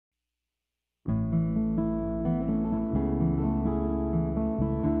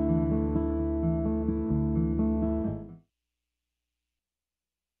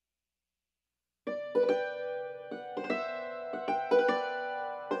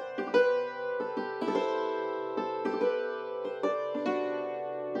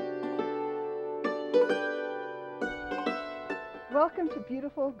Welcome to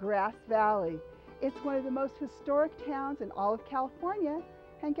beautiful Grass Valley. It's one of the most historic towns in all of California,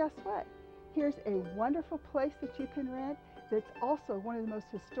 and guess what? Here's a wonderful place that you can rent that's also one of the most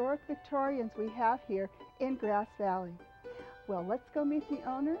historic Victorians we have here in Grass Valley. Well, let's go meet the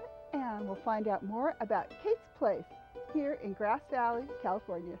owner and we'll find out more about Kate's Place here in Grass Valley,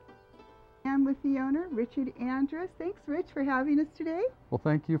 California. And with the owner, Richard Andrus. Thanks, Rich, for having us today. Well,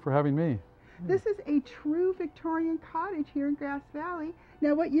 thank you for having me. This is a true Victorian cottage here in Grass Valley.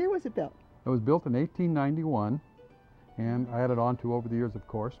 Now, what year was it built? It was built in 1891, and I added on to over the years, of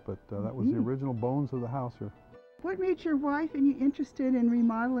course, but that was the original bones of the house here. What made your wife and you interested in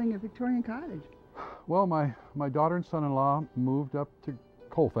remodeling a Victorian cottage? Well, my daughter and son-in-law moved up to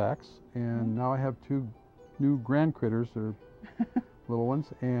Colfax, and now I have two new grand critters, or little ones,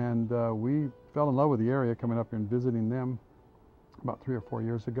 and we fell in love with the area coming up here and visiting them about 3 or 4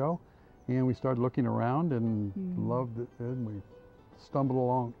 years ago. And we started looking around and loved it, and we stumbled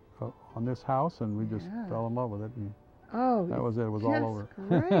along on this house, and we just fell in love with it. And that was it. It was all over.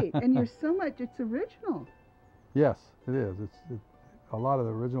 Great. And you're so much, it's original. Yes, it is. A lot of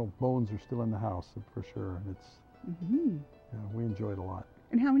the original bones are still in the house, for sure. And it's, yeah, we enjoy it a lot.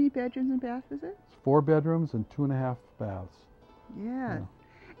 And how many bedrooms and baths is it? It's 4 bedrooms and 2.5 baths. Yes. Yeah.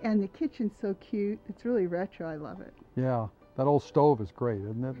 And the kitchen's so cute. It's really retro. I love it. Yeah. That old stove is great,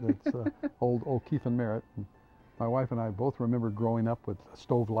 isn't it? It's old Keith and Merritt. And my wife and I both remember growing up with a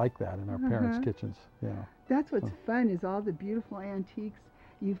stove like that in our parents' kitchens. Yeah. That's what's fun, is all the beautiful antiques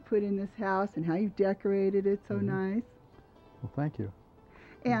you've put in this house and how you've decorated it so nice. Well, thank you.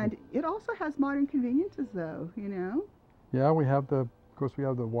 And it also has modern conveniences, though, you know? Yeah, we have of course, we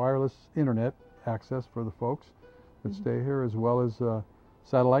have the wireless internet access for the folks that stay here, as well as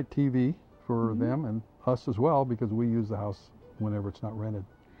satellite TV for them and us as well, because we use the house whenever it's not rented.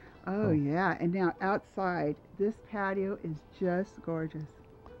 Oh, yeah. And now outside, this patio is just gorgeous.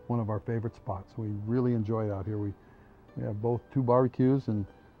 One of our favorite spots. We really enjoy it out here. We have both 2 barbecues, and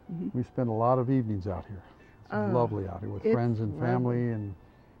we spend a lot of evenings out here. It's lovely out here with friends and family, and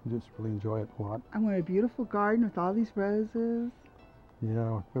we just really enjoy it a lot. I want a beautiful garden with all these roses.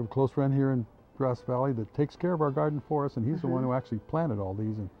 Yeah, we have a close friend here in Grass Valley that takes care of our garden for us, and he's the one who actually planted all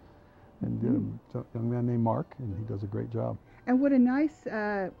these, and it's a young man named Mark, and he does a great job. And what a nice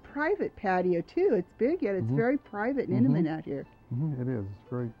private patio, too. It's big, yet it's very private and intimate out here. It is. It's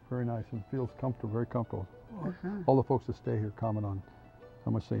very, very nice, and feels comfortable, very comfortable. All the folks that stay here comment on how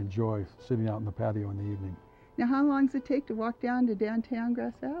much they enjoy sitting out in the patio in the evening. Now, how long does it take to walk down to downtown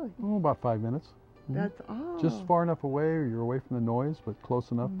Grass Valley? Oh, about 5 minutes. That's all. Just far enough away, or you're away from the noise, but close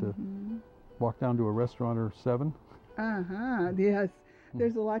enough to walk down to a restaurant or 7. Yes.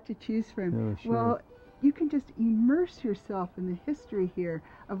 There's a lot to choose from. Yeah, sure. Well, you can just immerse yourself in the history here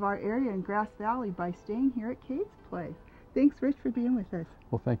of our area in Grass Valley by staying here at Kate's Place. Thanks, Rich, for being with us.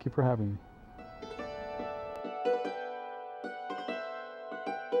 Well, thank you for having me.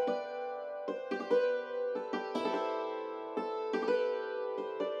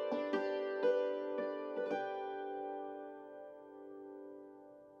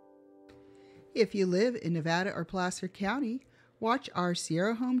 If you live in Nevada or Placer County, watch our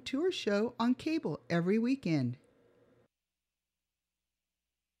SierraHomeTours Show on cable every weekend.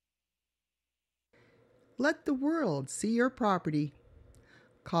 Let the world see your property.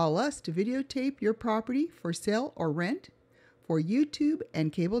 Call us to videotape your property for sale or rent for YouTube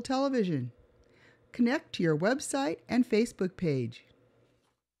and cable television. Connect to your website and Facebook page.